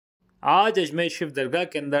आज अजमेर शरीफ दरगाह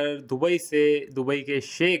के अंदर दुबई के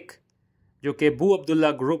शेख जो कि अब्दुल्ला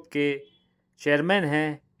ग्रुप के चेयरमैन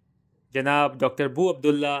हैं जनाब डॉक्टर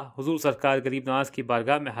अब्दुल्ला हुजूर सरकार गरीब नवाज की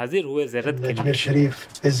बारगाह में हाजिर हुए ज़ियारत के लिए। Ajmer Sharif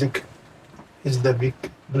is the big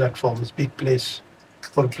platform, big place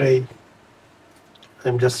for pray.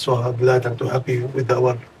 I'm just so glad and so happy with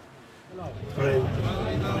our friend.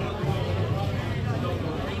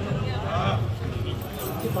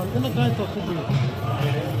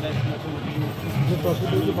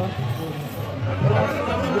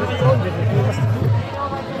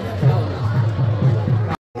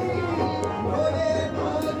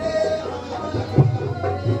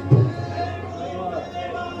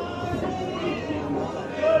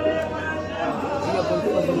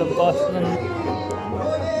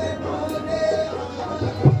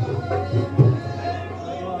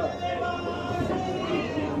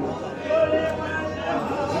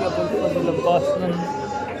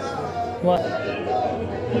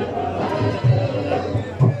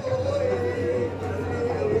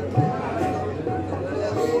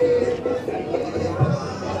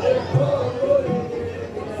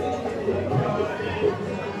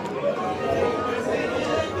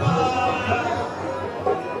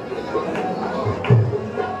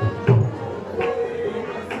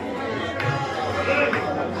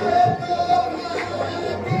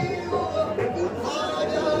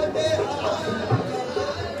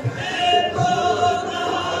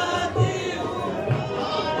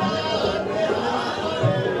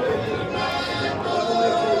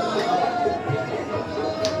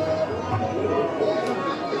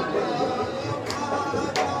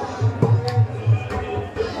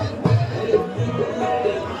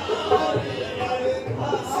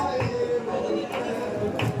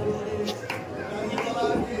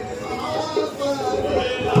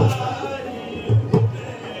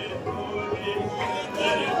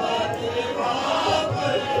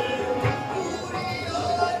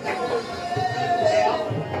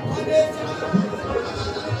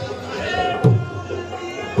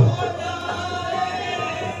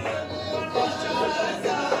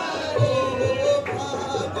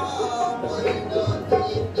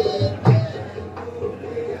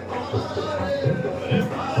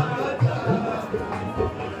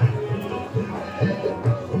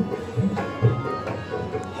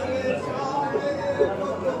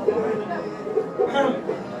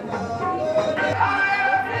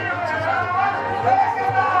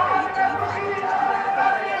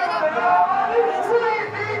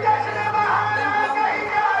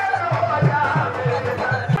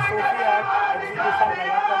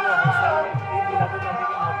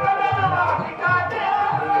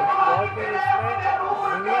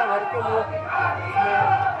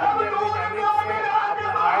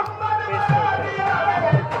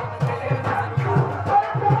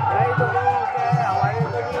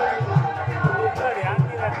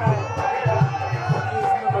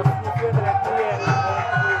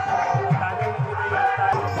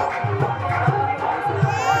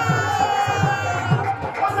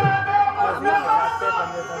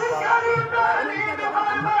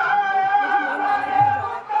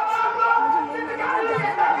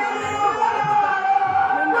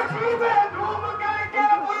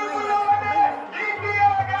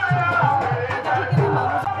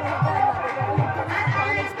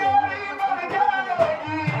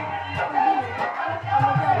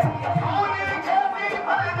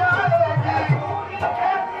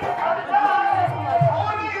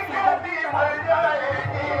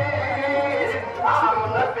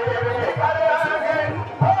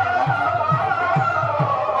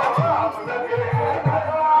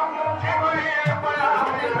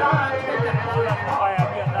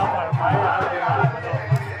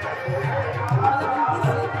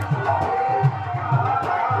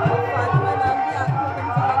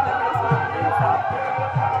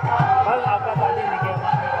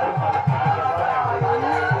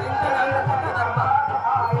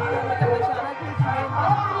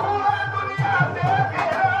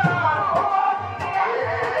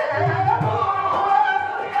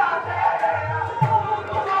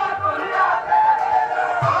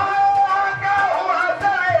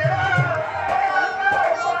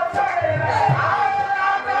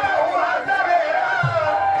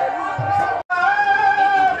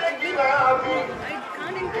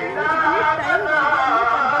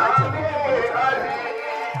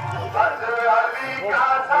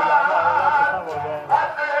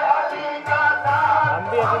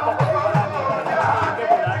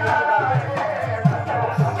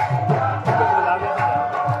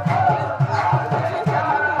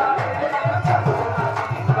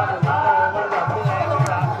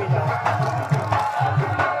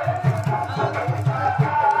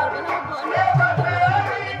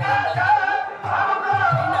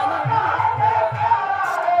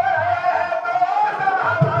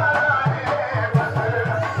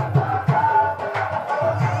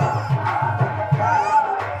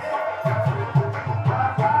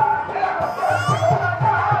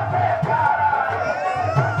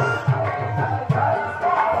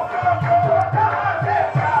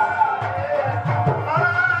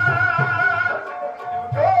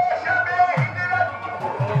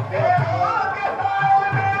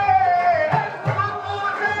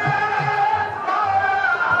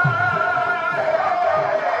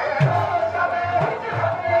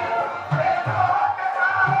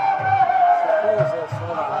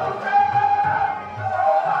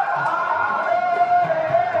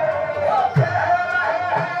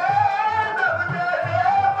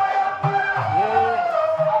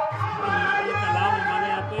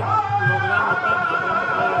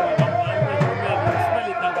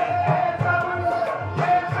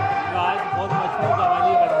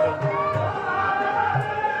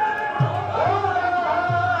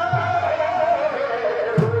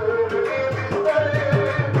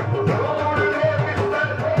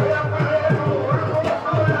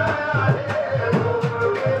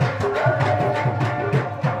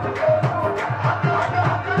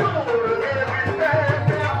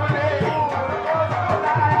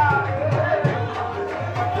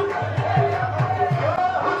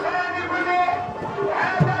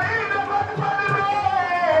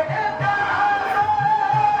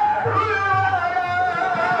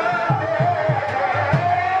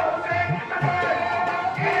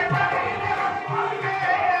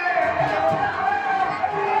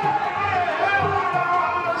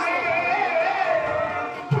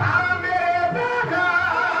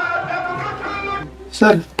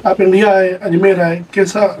 Sir आप इंडिया आए, अजमेर आए,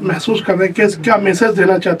 कैसा महसूस कर रहे हैं, क्या मैसेज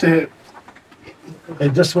देना चाहते हैं? I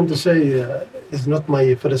just want to say it's not my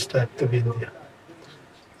first time to be in India.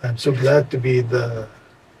 I'm so glad to be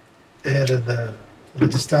here in the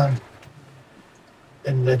Rajasthan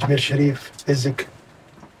in Ajmer Sharif. Basic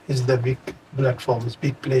is the big platform, it's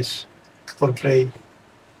big place for pray.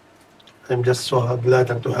 I'm just so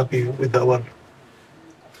glad and so happy with our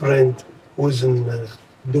friend who's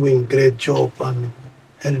doing great job and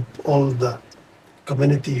help all the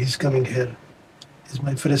community. He's coming here. It's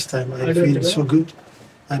my first time. I feel so good.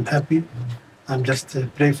 I'm happy. I'm just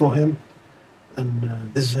pray for him, and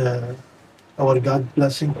this is our God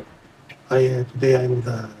blessing. Today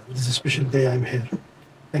this is a special day. I'm here.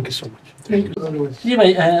 Thank you so much. Thank you. जी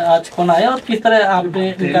भाई, आज कौन आया और किस तरह आपने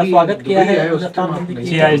इनका स्वागत किया है?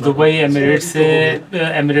 जी, आज दुबई एमिरेट से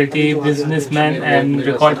एमिरेटी businessman and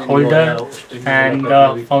record holder and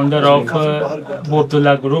founder of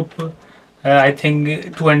Abdullah group, I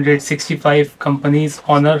think 265 companies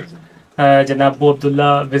honour जनाब Abdullah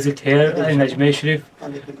visit here in Ajmer Sharif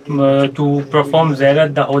to perform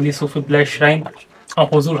ZIARAT, the holy Sufi blessed shrine of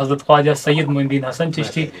Huzoor Hazrat Khwaja Syed Moinuddin Hassan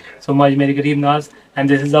Chishty. So much Mere Garib Nawaz, and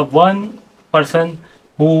this is the one person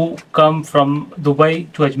who come from Dubai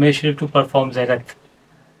to Ajmer Sharif to perform ZIARAT.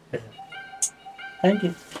 Thank you.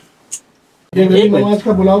 ये गरीब नवाज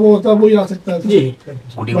का बुलावा होता है, वो ही आ सकता है जी।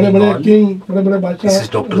 बड़े-बड़े किंग, बड़े-बड़े बादशाह। This is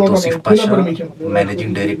Dr. Tausif Pasha,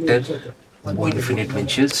 Managing Director, Infinite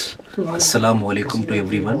Ventures. Assalamu alaikum to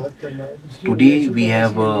everyone. Today we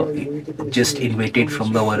have just invited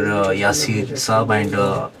from our Yasir Saab and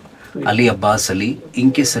Ali Abbas Ali.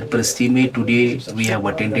 इनके सरपरस्ती में today we have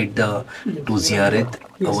attended to Ziyarat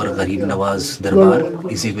our Garib Nawaz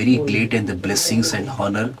Darbar. Is a very great and the blessings and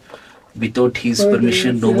honor. Without his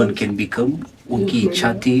permission no one can become. उनकी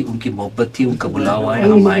इच्छा थी, उनकी मोहब्बत थी, उनका बुलावा है,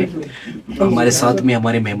 हम आए। हमारे साथ में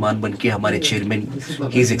हमारे मेहमान बनके हमारे चेयरमैन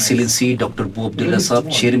हिज एक्सीलेंसी डॉक्टर बू अब्दुल्ला साहब,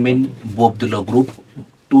 चेयरमैन बू Abdullah group,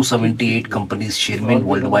 278 companies chairman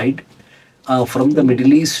world wide. From the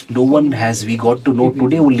Middle East, no one has, we got to know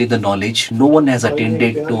today only the knowledge, no one has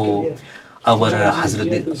attended to our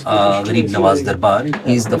Hazrat Garib Nawaz Darbar.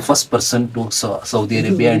 He is the first person to Saudi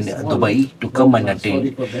Arabia and Dubai to come and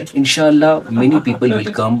attend. Inshallah, many people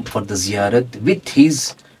will come for the ziyarat with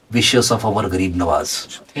his wishes of our Garib Nawaz.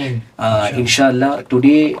 Inshallah,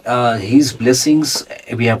 today his blessings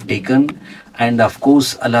we have taken, and of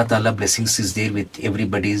course Allah Ta'ala blessings is there with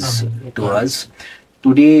everybody's to us.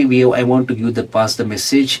 Today I want to give pass the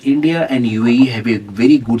message. India and UAE have a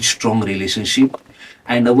very good strong relationship,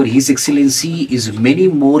 and our His Excellency is many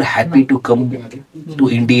more happy to come to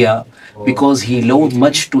India because he loved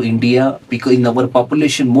much to India, because in our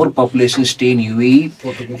population, more population stay in UAE.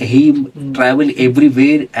 He travel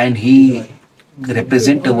everywhere and he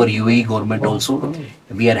represent our UAE government also.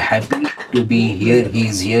 We are happy to be here. He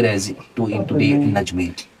is here as today in Ajmer.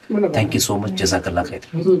 Thank you so much. Jazakallah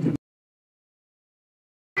khair.